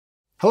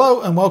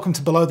Hello and welcome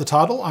to Below the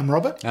Title. I'm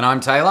Robert. And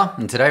I'm Taylor,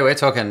 and today we're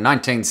talking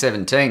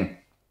 1917.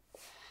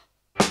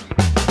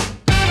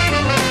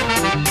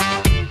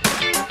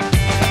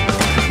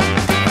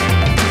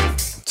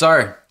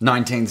 So,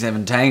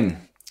 1917.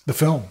 The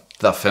film.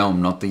 The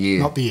film, not the year.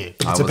 Not the year,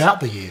 but it's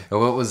about the year.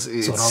 Well,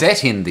 it's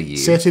set in the year.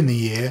 Set in the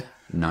year.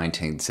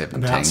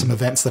 1917. About some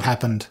events that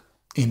happened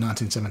in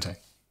 1917.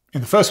 In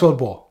the First World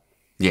War.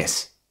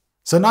 Yes.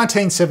 So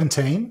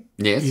 1917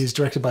 Yes. is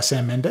directed by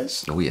Sam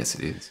Mendes. Oh, yes,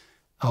 it is.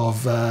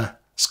 Of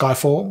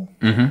Skyfall,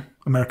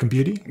 American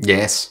Beauty.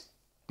 Yes.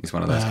 He's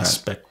one of those guys.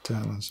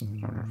 Spectre.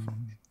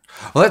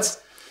 Well,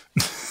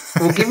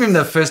 we'll give him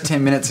the first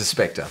 10 minutes of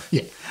Spectre.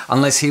 Yeah.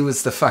 Unless he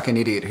was the fucking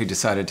idiot who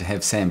decided to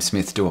have Sam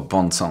Smith do a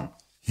Bond song.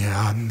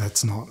 Yeah,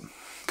 let's not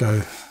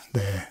go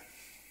there.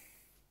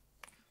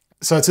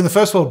 So it's in the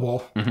First World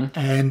War,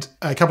 and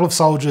a couple of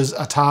soldiers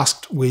are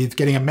tasked with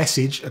getting a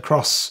message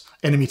across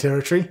enemy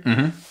territory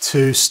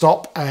to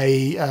stop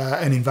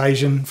an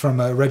invasion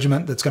from a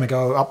regiment that's going to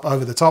go up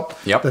over the top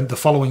the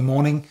following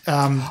morning.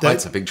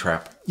 It's a big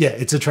trap. Yeah,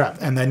 it's a trap,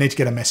 and they need to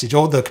get a message.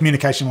 All the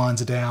communication lines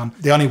are down.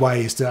 The only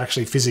way is to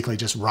actually physically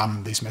just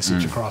run this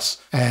message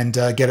across and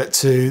get it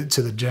to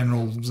the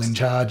generals in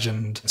charge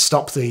and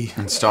stop the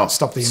invasion.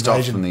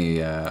 Stop from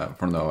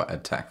the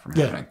attack from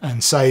happening.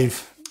 And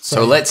save.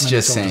 So let's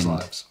just send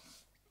lives.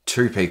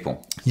 2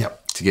 people.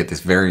 Yep. To get this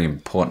very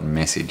important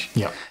message.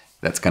 Yep.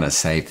 That's going to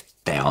save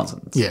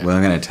thousands. Yeah. We're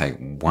going to take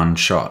one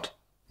shot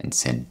and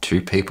send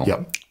 2 people.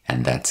 Yep.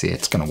 And that's it.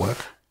 It's going to work.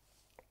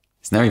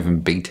 There's no even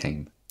B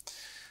team. I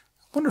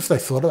wonder if they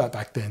thought of that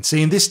back then.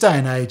 See, in this day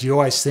and age, you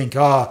always think,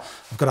 oh,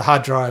 I've got a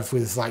hard drive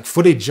with like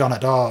footage on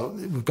it. Oh,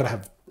 we've got to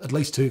have at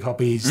least 2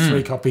 copies,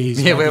 3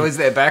 copies. Yeah, where was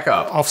their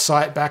backup?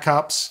 Off-site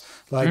backups.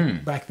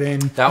 Like back then,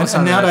 that was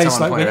and nowadays,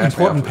 like when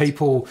important afterwards.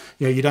 people,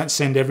 you don't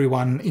send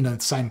everyone in the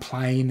same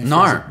plane. If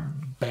No. there's a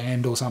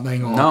band or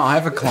something. Or, No, I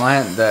have a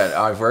client that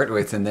I've worked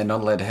with, and they're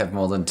not allowed to have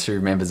more than 2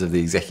 members of the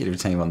executive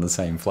team on the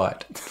same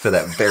flight for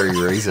that very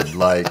reason.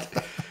 Like,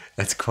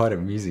 that's quite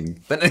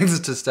amusing. But needless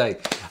to say,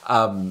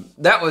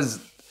 that was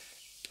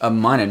a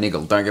minor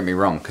niggle. Don't get me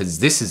wrong, because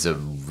this is a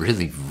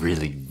really,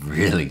 really,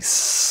 really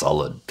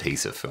solid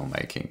piece of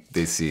filmmaking.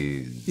 This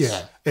is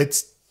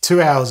it's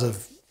 2 hours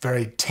of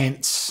very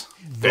tense.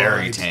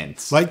 Very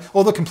tense. Like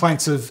all the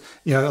complaints of,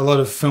 a lot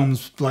of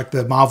films, like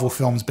the Marvel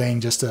films being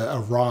just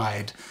a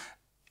ride.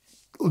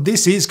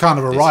 This is kind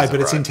of a ride, but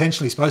it's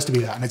intentionally supposed to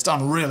be that, and it's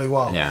done really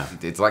well. Yeah,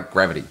 it's like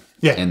Gravity.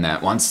 Yeah. In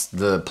that once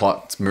the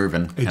plot's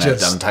moving, it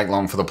doesn't take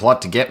long for the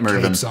plot to get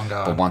moving. Keeps on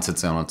going. But once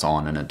it's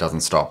on, and it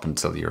doesn't stop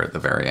until you're at the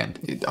very end.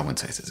 I wouldn't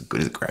say it's as good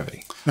as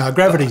Gravity. No,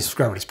 Gravity's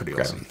pretty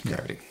awesome.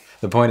 Gravity.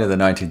 The point of the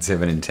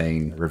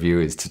 1917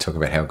 review is to talk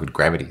about how good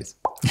Gravity is.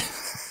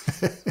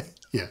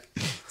 Yeah.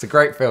 It's a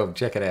great film.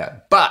 Check it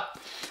out. But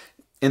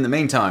in the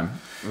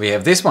meantime, we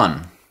have this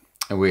one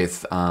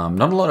with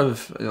not a lot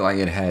of,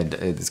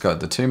 it's got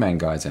the 2 main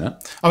guys in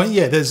it. I mean,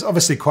 there's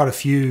obviously quite a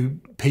few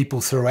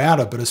people throughout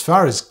it, but as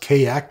far as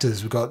key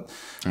actors, we've got...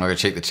 I'm going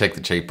to check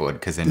the cheat board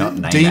because they're not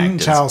named Dean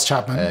actors. Charles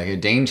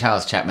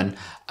Chapman,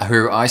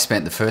 who I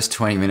spent the first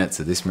 20 minutes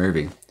of this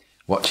movie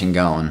watching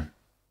going,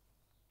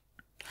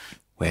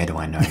 where do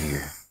I know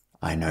you?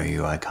 I know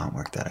you, I can't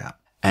work that out.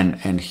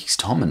 And he's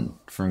Tommen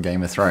from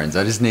Game of Thrones.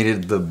 I just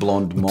needed the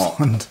blonde mop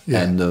and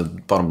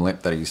the bottom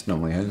lip that he used to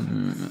normally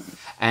have.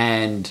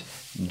 And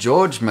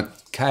George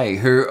McKay,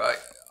 who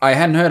I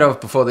hadn't heard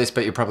of before this,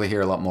 but you'll probably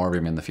hear a lot more of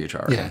him in the future,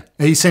 I reckon.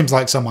 Yeah, he seems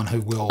like someone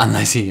who will...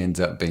 Unless he ends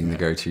up being the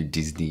go-to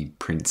Disney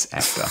prince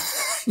actor.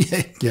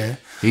 Yeah.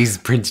 He's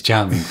Prince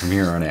Charming from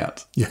here on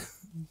out. Yeah.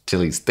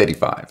 Till he's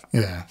 35.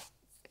 Yeah.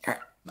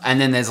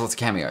 And then there's lots of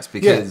cameos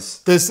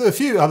because... there's a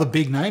few other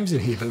big names in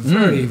here, but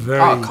very,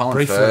 very Colin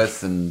briefly.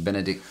 Firth and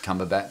Benedict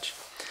Cumberbatch.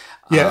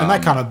 Yeah, and they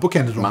kind of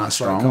bookended all Mark this.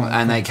 Strong,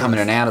 and they come in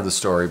and out of the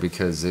story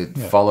because it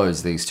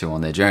follows these 2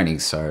 on their journey,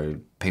 so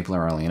people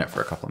are only in it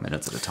for a couple of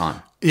minutes at a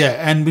time. Yeah,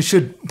 and we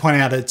should point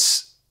out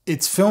it's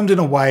filmed in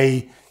a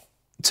way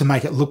to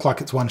make it look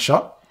like it's one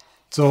shot.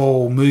 It's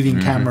all moving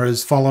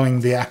cameras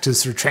following the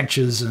actors through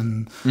trenches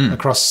and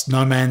across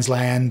no man's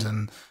land.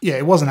 And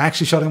it wasn't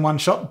actually shot in one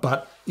shot,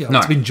 but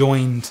it's been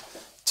joined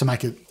to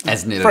make it...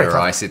 As an editor,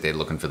 I sit there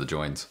looking for the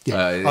joins.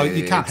 Yeah.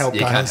 You can't help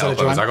going, is that a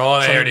joint? It's like,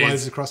 oh, there it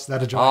is. Across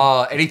that a joint.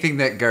 Oh, anything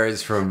that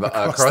goes from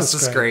across the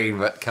screen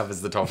but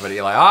covers the top of it,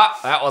 you're like,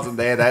 that wasn't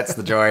there, that's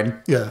the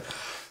join. Yeah.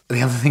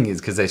 The other thing is,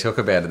 because they talk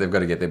about it, they've got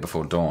to get there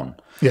before dawn.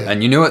 Yeah.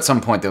 And you knew at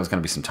some point there was going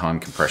to be some time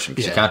compression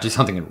because you can't do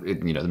something,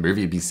 the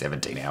movie would be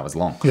 17 hours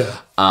long. Yeah.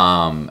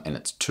 And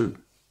it's 2.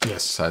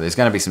 Yes. So there's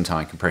going to be some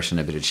time compression,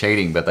 a bit of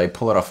cheating, but they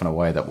pull it off in a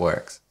way that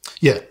works.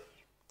 Yeah.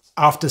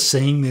 After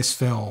seeing this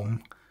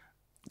film,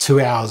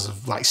 2 hours of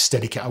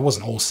Steadicam, it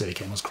wasn't all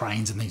Steadicam, it was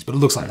cranes and things, but it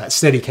looks like that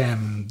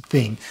Steadicam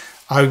thing.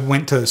 I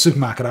went to the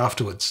supermarket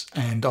afterwards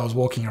and I was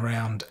walking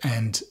around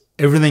and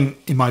everything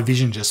in my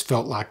vision just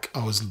felt like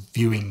I was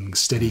viewing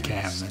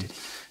Steadicam.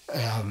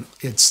 And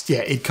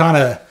it kind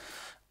of,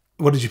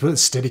 what did you put it?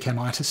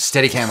 Steadicamitis?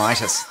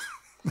 Steadicamitis.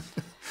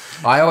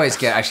 I always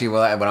get, when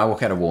I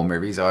walk out of war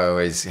movies, I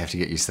always have to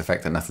get used to the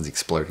fact that nothing's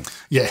exploding.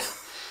 Yeah.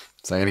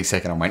 So any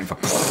second I'm waiting for...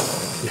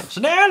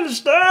 Schnell!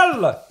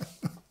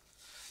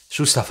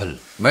 Schustaffel.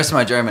 Most of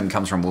my German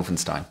comes from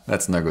Wolfenstein.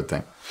 That's no good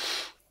thing.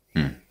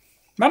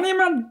 Money,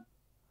 man.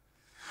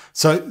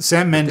 So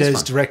Sam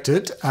Mendes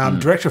directed.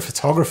 Director of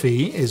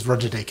photography is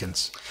Roger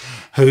Deakins,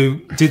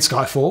 who did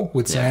Skyfall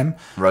with Sam.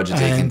 Roger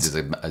Deakins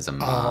is a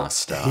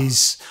master.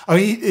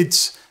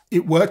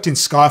 It worked in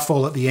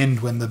Skyfall at the end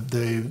when the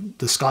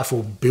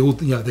Skyfall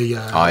build, you know,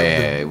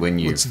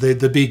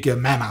 the big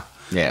manor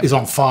is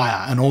on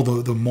fire and all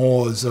the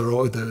moors are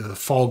all the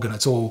fog and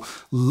it's all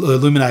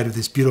illuminated with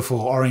this beautiful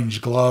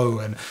orange glow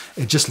and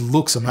it just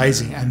looks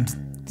amazing.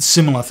 And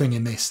similar thing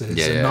in this.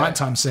 There's a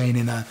nighttime scene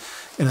in a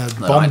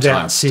bombed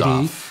out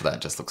city that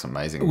just looks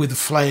amazing with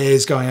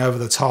flares going over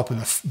the top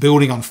and a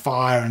building on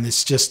fire, and it's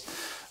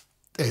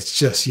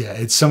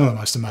some of the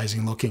most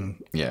amazing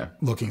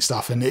looking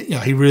stuff. And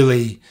he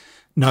really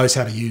knows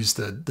how to use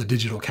the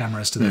digital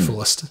cameras to their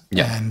fullest.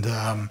 And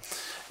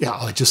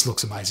it just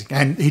looks amazing.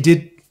 And he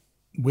did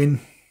win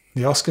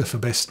the Oscar for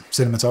best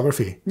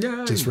cinematography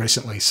just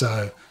recently,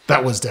 so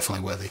that was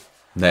definitely worthy.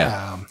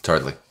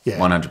 Totally.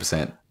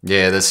 100%.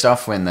 Yeah, the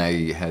stuff when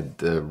they had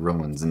the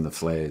ruins and the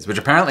flares, which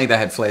apparently they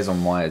had flares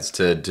on wires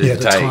to do the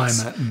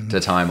takes, to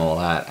time all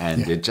that,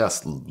 and it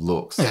just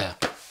looks... Yeah,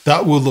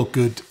 that will look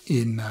good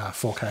in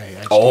 4K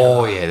HDR.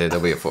 Oh, yeah, there'll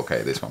be a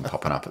 4K, this one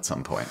popping up at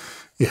some point.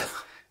 Yeah.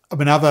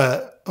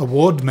 Another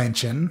award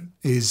mention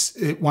is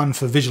it won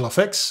for visual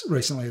effects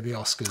recently at the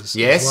Oscars.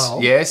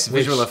 Yes,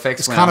 visual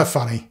effects. It's kind of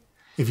funny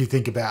if you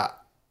think about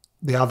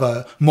the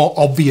other more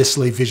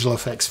obviously visual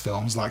effects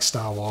films like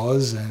Star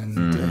Wars and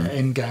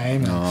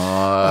Endgame.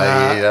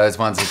 Those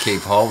ones that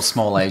keep whole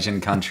small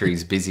Asian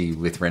countries busy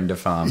with render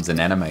farms and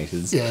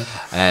animators.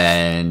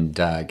 And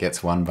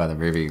gets won by the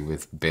movie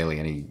with barely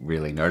any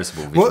really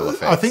noticeable visual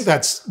effects. I think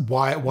that's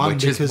why it won,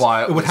 because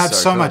it would have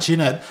so much in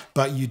it,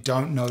 but you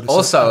don't notice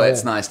also, it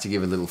it's nice to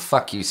give a little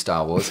fuck you,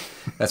 Star Wars.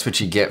 That's what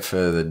you get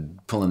for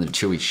pulling the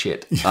chewy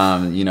shit. It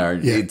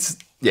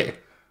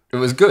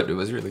was good. It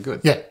was really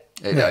good.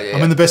 I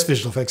mean, the best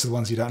visual effects are the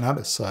ones you don't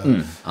notice. So,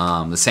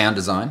 the sound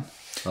design,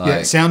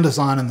 sound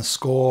design and the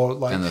score,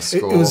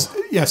 it was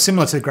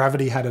similar to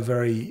Gravity. Had a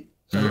very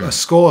a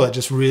score that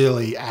just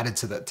really added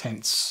to that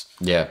tense.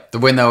 Yeah,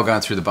 when they were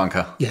going through the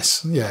bunker.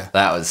 Yes,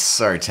 that was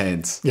so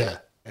tense. Yeah,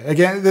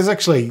 again, there's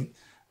actually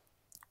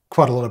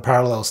quite a lot of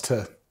parallels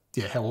to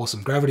how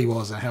awesome Gravity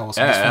was and how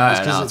awesome this film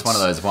was. It's one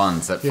of those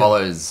ones that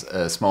follows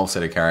a small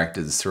set of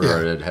characters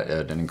through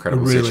an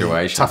incredible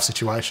situation, tough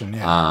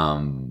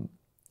situation.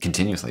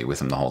 Continuously with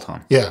them the whole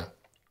time.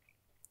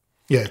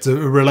 It's a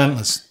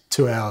relentless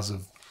 2 hours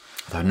of...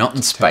 Though not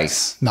in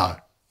space. No.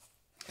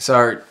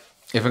 So,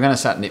 if we're going to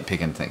start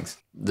nitpicking things,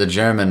 the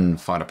German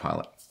fighter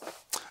pilot.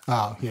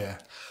 Oh, yeah.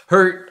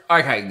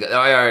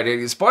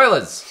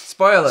 Spoilers.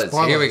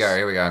 Here we go.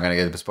 I'm going to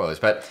get the spoilers.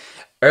 But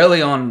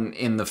early on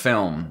in the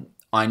film,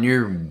 I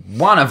knew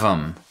one of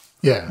them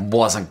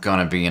wasn't going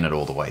to be in it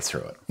all the way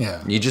through it.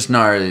 Yeah. You just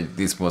know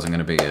this wasn't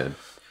going to be it.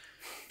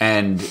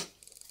 And...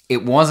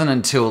 it wasn't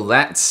until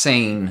that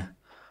scene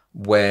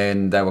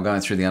when they were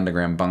going through the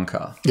underground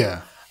bunker.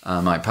 Yeah.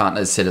 My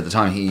partner said at the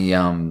time, he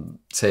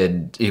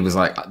said, he was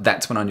like,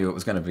 that's when I knew it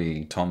was going to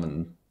be Tom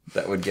and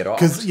that would get off.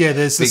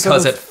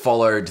 Because it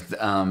followed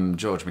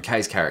George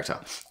McKay's character.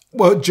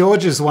 Well,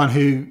 George is the one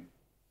who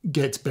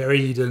gets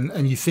buried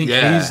and you think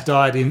he's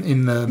died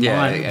in the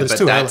mine. But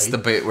that's the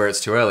bit where it's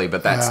too early,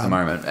 but that's the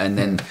moment. And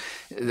then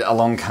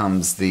along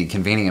comes the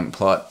convenient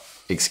plot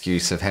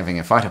excuse of having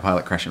a fighter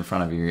pilot crash in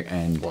front of you,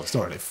 and it's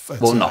not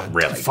really. Not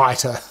really.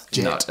 Fighter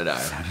jet. No,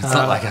 it's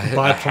not like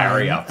a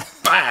Harrier.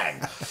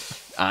 Bang!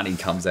 Arnie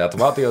comes out.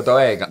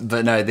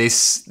 But no,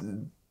 this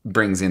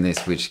brings in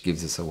this, which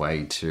gives us a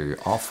way to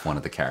off one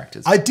of the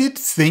characters. I did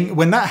think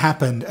when that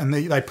happened and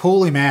they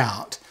pull him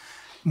out,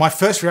 my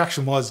first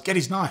reaction was get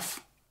his knife.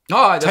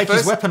 Take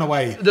his weapon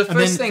away. The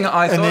first thing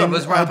I thought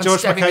was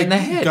George stab him in the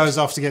head. Goes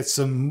off to get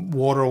some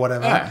water or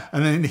whatever,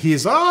 and then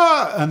he's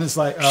and it's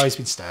like, he's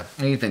been stabbed.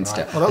 He's been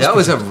stabbed. Well, that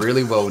was a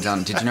really well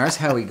done. Did you notice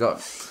how he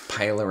got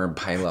paler and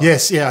paler?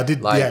 Yes, I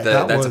did.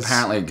 That's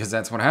apparently because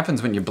that's what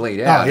happens when you bleed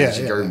out.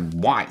 You go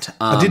white.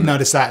 I did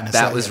notice that.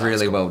 That was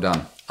really well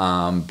done.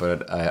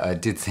 But I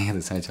did think at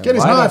the same time, get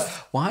his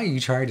knife. Why are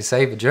you trying to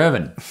save a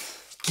German?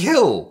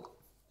 Kill.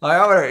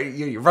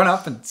 You run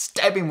up and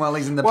stab him while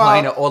he's in the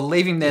plane, or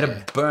leave him there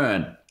to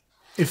burn.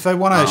 If they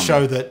want to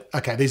show that,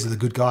 these are the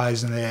good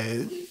guys and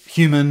they're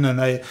human and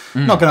they're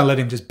not going to let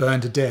him just burn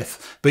to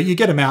death, but you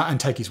get him out and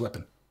take his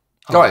weapon.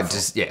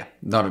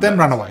 Then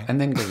run away.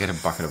 And then go get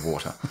a bucket of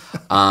water.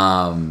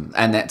 And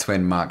that's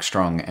when Mark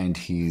Strong and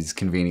his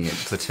convenient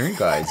platoon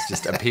guys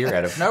just appear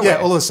out of nowhere.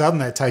 All of a sudden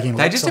they're taking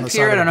They just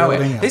appear out of nowhere.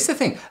 This is the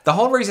thing. The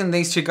whole reason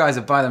these two guys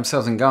are by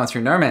themselves and going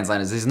through no man's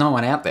land is there's no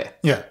one out there.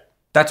 Yeah.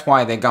 That's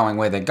why they're going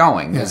where they're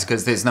going, is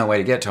because there's no way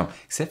to get to them,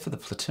 except for the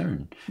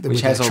platoon,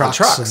 which has all the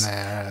trucks.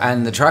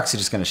 And the trucks are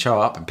just going to show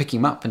up and pick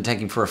him up and take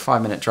him for a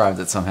 5-minute drive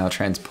that somehow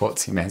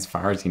transports him as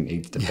far as he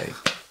needs to be.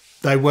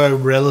 They were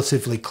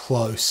relatively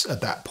close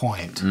at that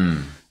point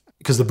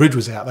because the bridge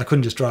was out. They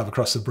couldn't just drive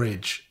across the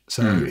bridge.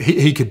 So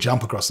he could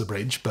jump across the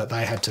bridge, but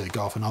they had to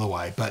go off another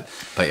way. But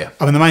yeah.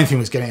 I mean, the main thing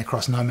was getting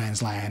across no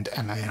man's land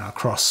and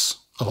across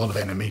a lot of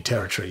enemy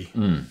territory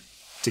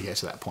to get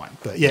to that point.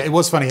 But yeah, it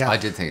was funny how I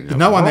did think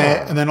no one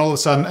there, and then all of a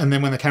sudden, and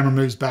then when the camera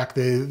moves back,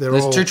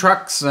 there's two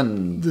trucks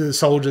and the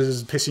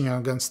soldiers pissing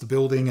against the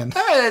building, and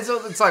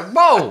it's like,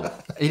 whoa!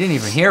 You didn't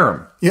even hear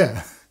them.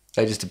 Yeah,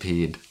 they just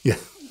appeared. Yeah,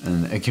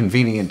 and a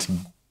convenient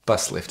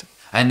bus lift.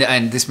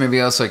 And this movie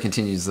also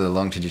continues the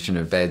long tradition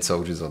of bad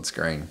soldiers on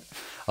screen.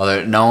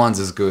 Although no one's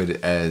as good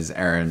as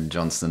Aaron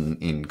Johnson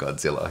in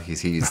Godzilla.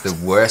 He's the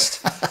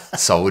worst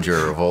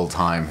soldier of all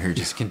time who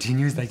just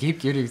continues. They keep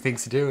giving him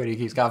things to do and he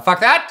keeps going, fuck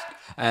that!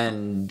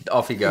 And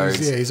off he goes.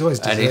 He's always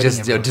deserving. And he's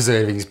just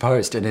deserving his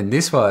post. And in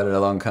this one,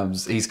 along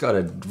comes, he's got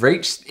to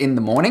reach in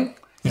the morning.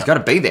 He's got to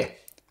be there.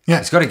 Yeah.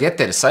 He's got to get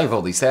there to save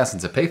all these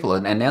thousands of people.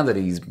 And now that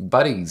his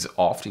buddy's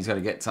off, he's got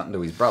to get something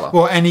to his brother.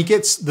 Well, and he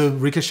gets the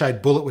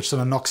ricocheted bullet, which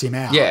sort of knocks him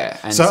out.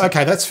 Yeah. So,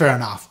 okay, that's fair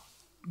enough.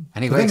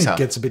 And he but wakes then he up.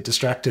 gets a bit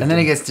distracted. And then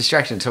he gets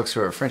distracted and talks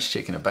to a French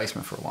chick in a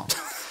basement for a while.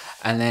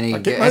 And then he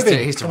Like,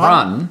 has to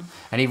run.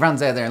 And he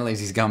runs out there and leaves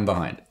his gun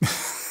behind.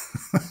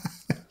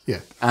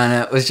 Yeah.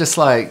 And it was just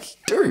like,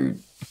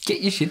 dude,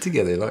 get your shit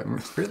together. Like,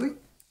 really?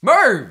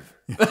 Move!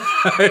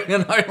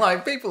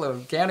 Like, people are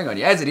counting on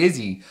you. As it is,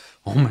 he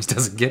almost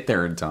doesn't get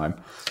there in time.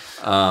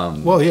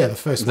 Well, yeah, the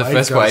first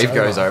wave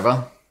goes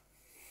over.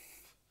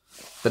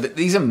 But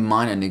these are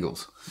minor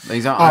niggles.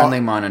 These are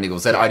only minor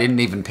niggles that I didn't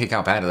even pick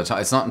up out of the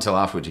time. It's not until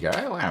afterwards you go,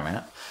 oh, wait a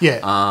minute.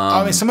 Yeah.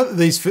 I mean, some of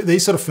these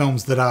sort of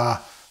films that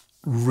are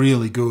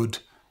really good,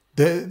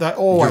 they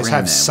always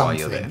have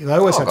something. They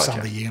always have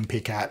something you can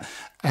pick at.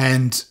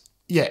 And,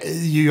 yeah,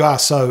 you are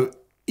so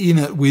in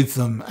it with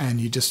them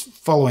and you're just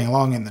following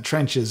along in the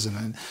trenches.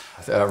 And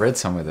I read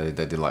somewhere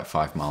they did like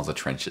 5 miles of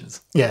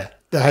trenches. Yeah.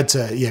 They had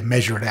to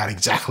measure it out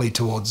exactly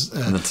towards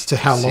to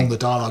how long the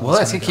dialogue was. Well,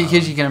 that's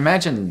because you can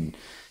imagine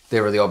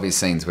there are the obvious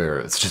scenes where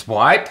it's just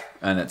wipe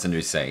and it's a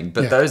new scene.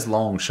 But those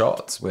long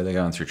shots where they're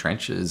going through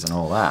trenches and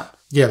all that.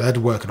 Yeah, they had to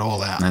work it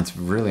all out. That's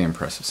really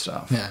impressive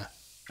stuff. Yeah.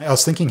 I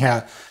was thinking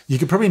how you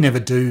could probably never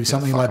do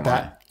something like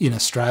that in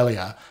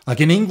Australia.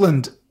 Like in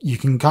England, you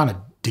can kind of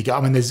dig up.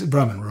 I mean, there's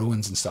Roman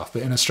ruins and stuff.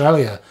 But in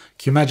Australia,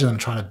 can you imagine them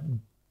trying to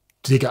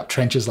dig up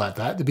trenches like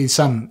that? There'd be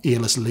some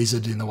earless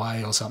lizard in the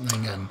way or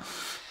something and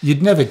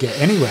you'd never get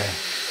anywhere.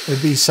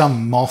 There'd be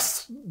some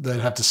moth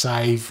they'd have to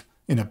save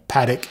in a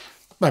paddock.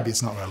 Maybe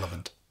it's not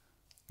relevant.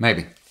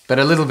 Maybe. But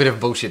a little bit of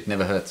bullshit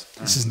never hurts.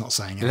 This is not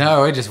saying anything.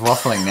 No, we're just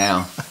waffling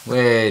now.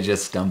 We're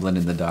just stumbling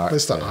in the dark.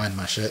 Let's not iron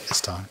my shirt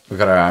this time. We've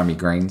got our army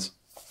greens.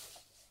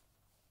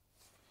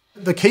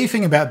 The key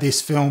thing about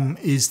this film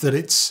is that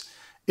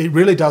it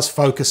really does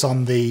focus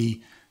on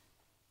the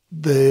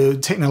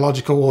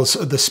technological or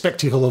the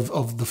spectacle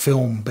of the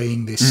film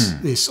being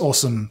this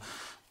awesome,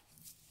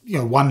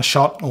 one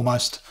shot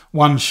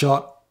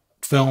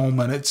film,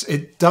 and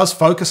it does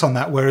focus on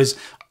that. Whereas,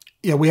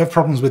 we have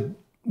problems with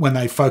when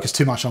they focus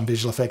too much on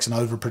visual effects and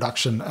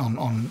overproduction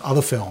on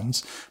other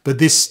films.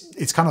 But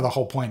it's kind of the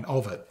whole point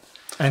of it,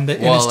 and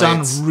it's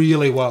done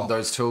really well.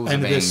 Those tools,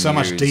 and are there's so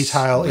much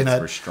detail in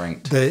it.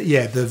 Restraint.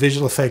 The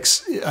visual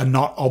effects are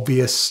not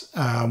obvious,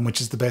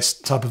 which is the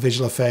best type of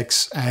visual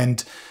effects,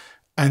 and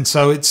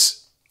so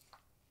it's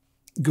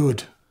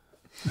good.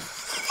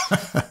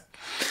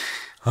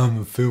 I'm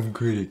a film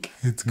critic.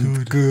 It's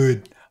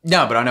good.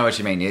 No, but I know what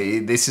you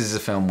mean. This is a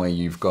film where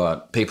you've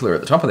got people who are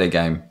at the top of their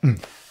game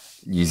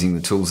using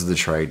the tools of the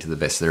trade to the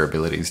best of their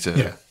abilities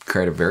to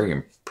create a very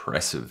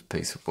impressive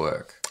piece of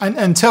work.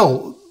 And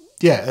tell,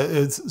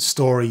 a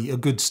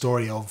good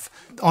story of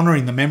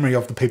honouring the memory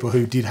of the people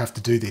who did have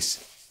to do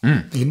this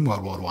in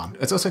World War One.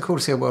 It's also cool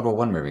to see a World War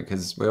One movie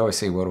because we always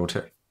see World War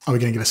Two. Are we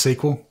going to get a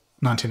sequel?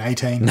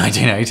 1918?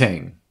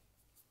 1918.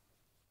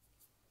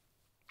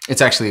 It's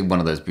actually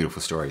one of those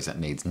beautiful stories that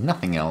needs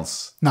nothing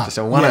else. No. Just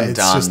a one and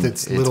done.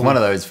 It's one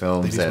of those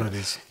films that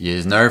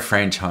there's no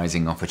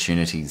franchising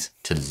opportunities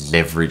to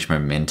leverage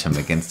momentum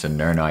against a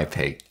known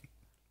IP.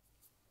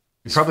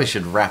 We probably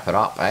should wrap it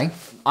up, eh?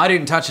 I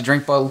didn't touch a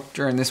drink bottle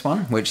during this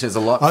one, which is a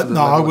lot for the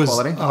level of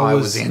quality. I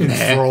was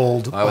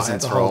enthralled I was by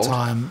it the whole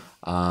time.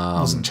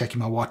 I wasn't checking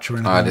my watch or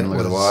anything. I didn't look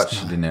at the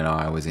watch. No. Didn't know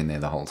I was in there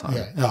the whole time.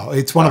 Yeah. No,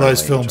 it's one of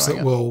those films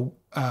that will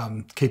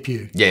keep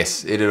you.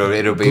 Yes,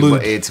 it'll be.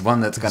 Glued. It's one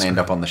that's going to end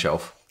up on the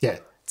shelf. Yeah.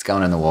 It's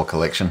going in the wall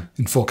collection.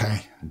 In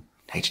 4K.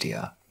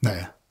 HDR.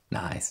 Yeah.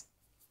 Nice.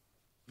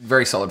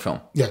 Very solid film.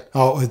 Yeah.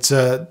 Oh, it's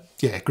a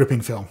gripping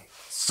film.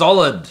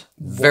 Solid.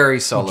 Very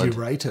solid. Would you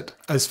rate it?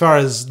 As far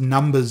as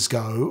numbers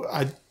go,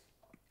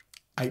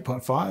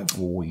 8.5.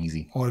 Oh,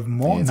 easy. Or even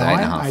more. It's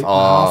 9,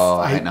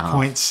 8.5.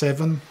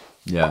 8.7.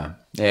 Yeah.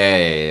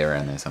 Yeah,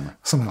 around there somewhere.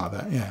 Something like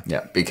that, yeah.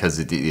 Yeah, because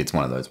it's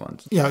one of those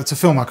ones. Yeah, it's a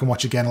film I can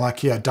watch again.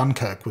 Like,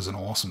 Dunkirk was an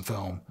awesome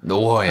film.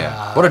 Oh,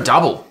 yeah. What a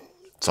double.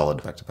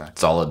 Solid. Back to back.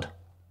 Solid.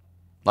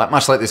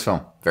 Much like this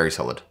film. Very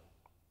solid.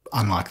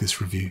 Unlike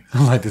this review.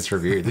 Unlike this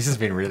review. This has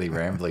been really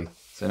rambly.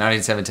 So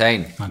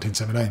 1917.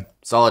 1917.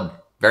 Solid.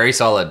 Very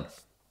solid.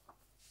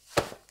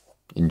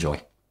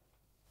 Enjoy.